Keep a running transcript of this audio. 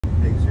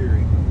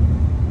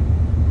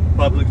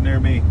Publix near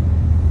me.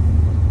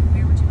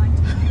 Where would you like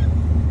to go?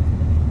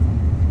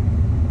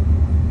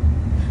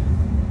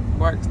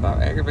 Mark, stop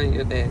aggravating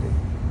your daddy.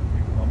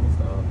 I'm gonna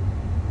stop.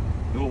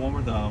 Do it one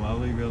more time. I'll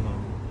leave you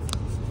alone.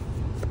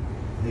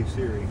 Hey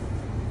Siri.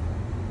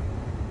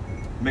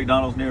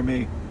 McDonald's near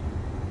me.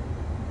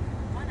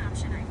 One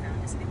option I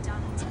found is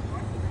McDonald's on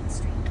Northwood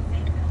Street in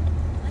Fayetteville,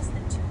 less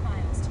than 2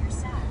 miles to your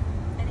south,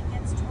 and it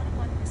gets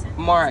 21%.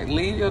 Mark,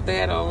 leave your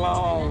dad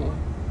alone.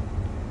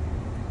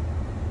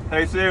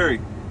 Hey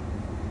Siri.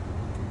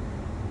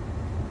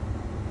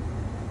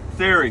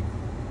 Siri.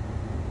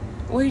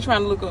 What are you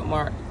trying to look up,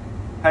 Mark?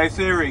 Hey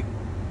Siri.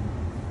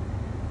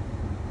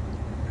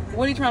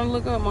 What are you trying to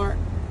look up, Mark?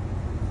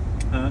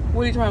 Huh?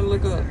 What are you trying to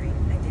look up? Sorry,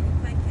 I didn't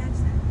quite catch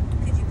that.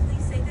 Could you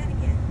please say that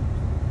again?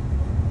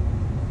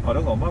 Oh,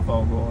 that's on my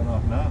phone going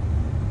off now.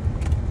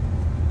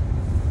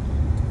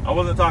 I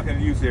wasn't talking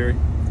to you, Siri.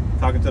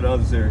 Talking to the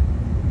other Siri.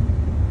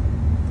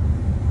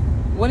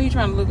 What are you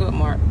trying to look up,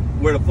 Mark?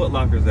 Where the Foot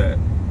Locker's at.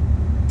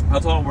 I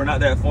told him we're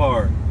not that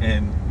far,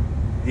 and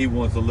he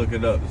wants to look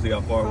it up to see how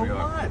far we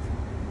are. What?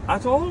 I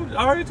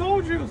already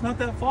told you it's not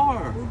that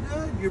far. Well,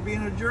 good. You're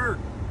being a jerk.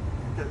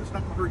 It's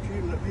not going to hurt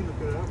you. Let me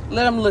look it up.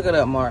 Let him look it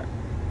up, Mark.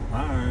 All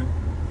right.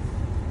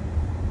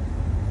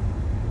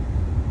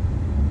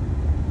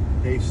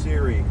 Hey,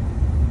 Siri.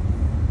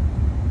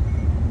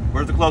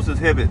 Where's the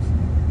closest Hibbets?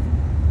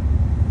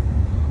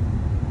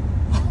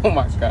 Oh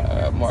my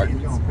God, Mark. He's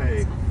going to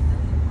pay.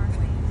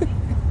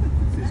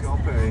 He's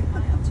going to pay.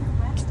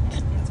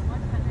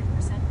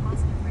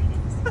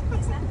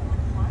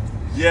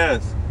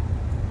 Yes.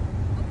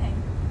 Okay.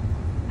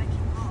 I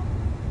can call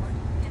or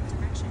get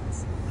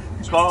directions.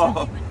 Just Call.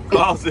 tell me when-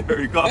 Call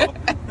Siri. Call.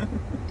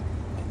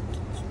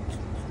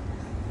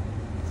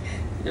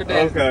 Your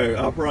dad. Okay,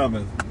 I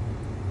promise.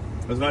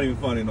 It's not even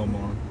funny no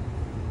more.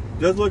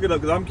 Just look it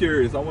up because I'm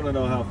curious. I want to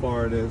know how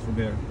far it is from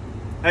here.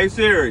 Hey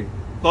Siri,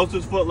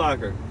 closest Foot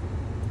Locker.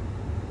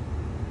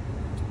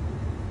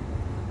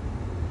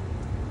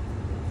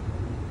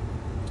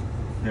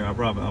 Here, I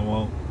promise I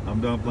won't.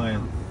 I'm done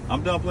playing.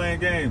 I'm done playing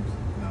games.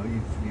 No,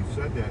 you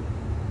said that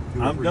 2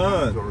 or I'm 3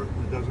 done. times, or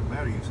it doesn't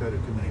matter. You said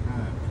it too many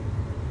times.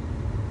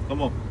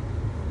 Come on.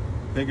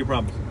 Pinky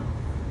promise.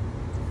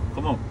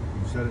 Come on.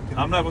 You said it too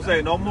I'm many not going to say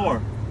it no times.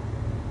 more.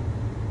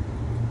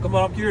 Come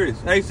on, I'm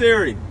curious. Hey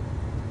Siri. It's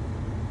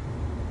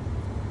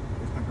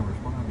not going to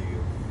respond to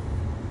you.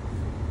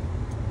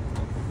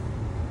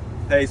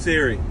 Hey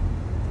Siri.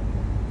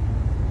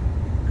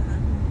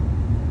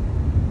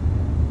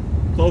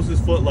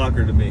 Closest Foot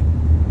Locker to me. I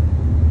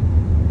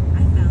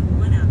found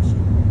one option.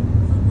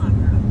 Foot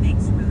Locker on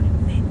Banks Road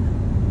in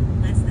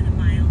Fayetteville. Less than a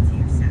mile to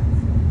your south.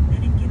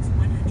 And it gives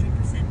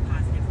 100%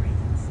 positive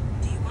ratings.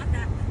 Do you want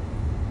that one?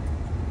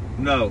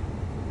 No.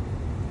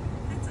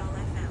 That's all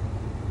I found.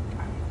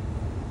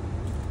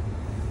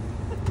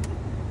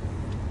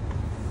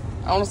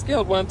 On a scale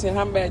of 1 to 10,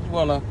 how bad you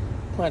want to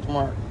punch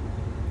Mark?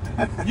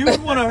 You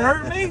want to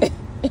hurt me?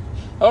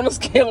 On a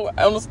scale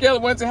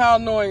of 1 to how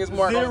annoying is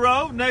Mark?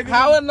 0, negative.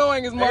 How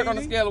annoying is Mark on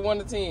a 80? scale of 1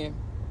 to 10?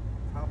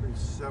 Probably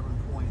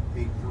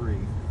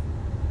 7.83.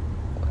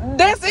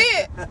 That's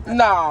it.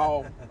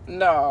 No.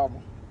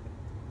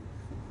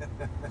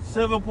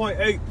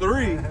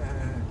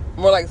 7.83.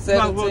 More like Might as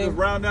well just 17.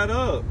 round that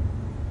up.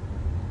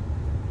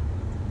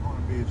 I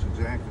want to be as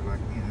exact as I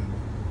can.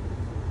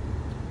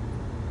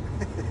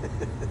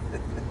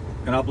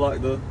 Can I block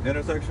the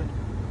intersection?